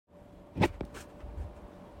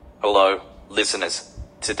Hello, listeners.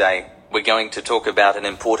 Today, we're going to talk about an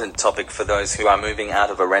important topic for those who are moving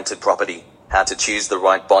out of a rented property: how to choose the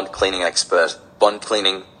right bond cleaning expert. Bond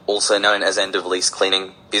cleaning, also known as end-of-lease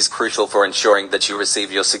cleaning, is crucial for ensuring that you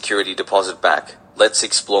receive your security deposit back. Let's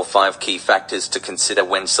explore 5 key factors to consider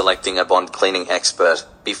when selecting a bond cleaning expert.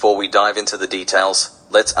 Before we dive into the details,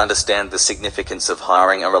 let's understand the significance of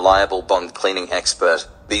hiring a reliable bond cleaning expert.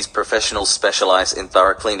 These professionals specialize in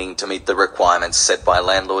thorough cleaning to meet the requirements set by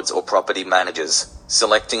landlords or property managers.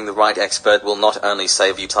 Selecting the right expert will not only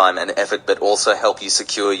save you time and effort but also help you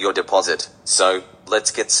secure your deposit. So,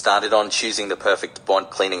 let's get started on choosing the perfect bond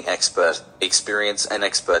cleaning expert. Experience and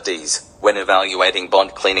expertise. When evaluating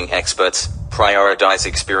bond cleaning experts, prioritize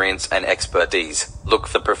experience and expertise. Look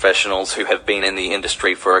for professionals who have been in the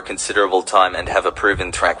industry for a considerable time and have a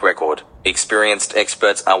proven track record. Experienced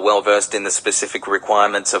experts are well versed in the specific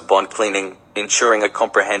requirements of bond cleaning, ensuring a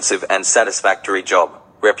comprehensive and satisfactory job.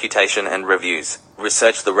 Reputation and reviews.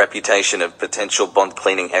 Research the reputation of potential bond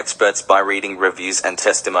cleaning experts by reading reviews and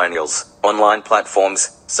testimonials. Online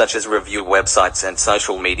platforms, such as review websites and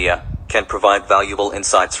social media, can provide valuable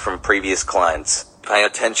insights from previous clients. Pay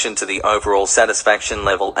attention to the overall satisfaction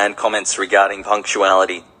level and comments regarding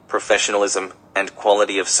punctuality, professionalism, and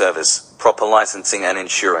quality of service. Proper licensing and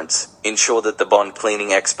insurance. Ensure that the bond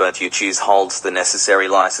cleaning expert you choose holds the necessary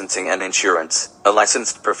licensing and insurance. A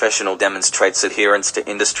licensed professional demonstrates adherence to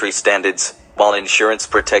industry standards, while insurance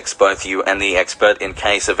protects both you and the expert in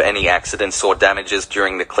case of any accidents or damages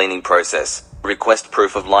during the cleaning process. Request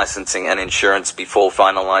proof of licensing and insurance before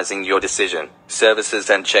finalizing your decision.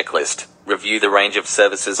 Services and checklist. Review the range of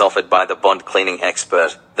services offered by the bond cleaning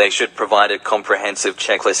expert. They should provide a comprehensive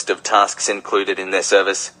checklist of tasks included in their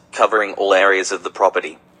service, covering all areas of the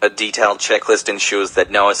property. A detailed checklist ensures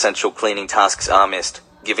that no essential cleaning tasks are missed,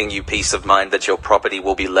 giving you peace of mind that your property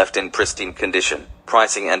will be left in pristine condition.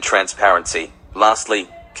 Pricing and transparency. Lastly,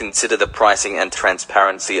 consider the pricing and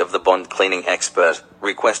transparency of the bond cleaning expert.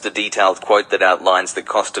 Request a detailed quote that outlines the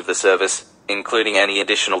cost of the service, including any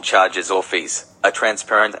additional charges or fees. A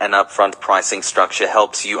transparent and upfront pricing structure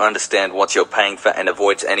helps you understand what you're paying for and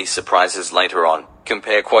avoids any surprises later on.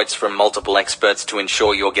 Compare quotes from multiple experts to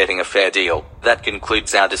ensure you're getting a fair deal. That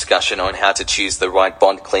concludes our discussion on how to choose the right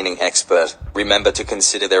bond cleaning expert. Remember to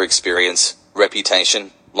consider their experience,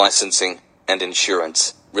 reputation, licensing, and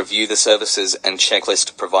insurance. Review the services and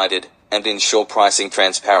checklist provided, and ensure pricing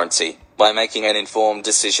transparency. By making an informed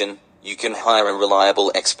decision, you can hire a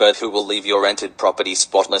reliable expert who will leave your rented property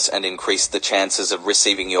spotless and increase the chances of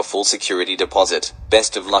receiving your full security deposit.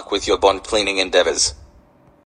 Best of luck with your bond cleaning endeavors.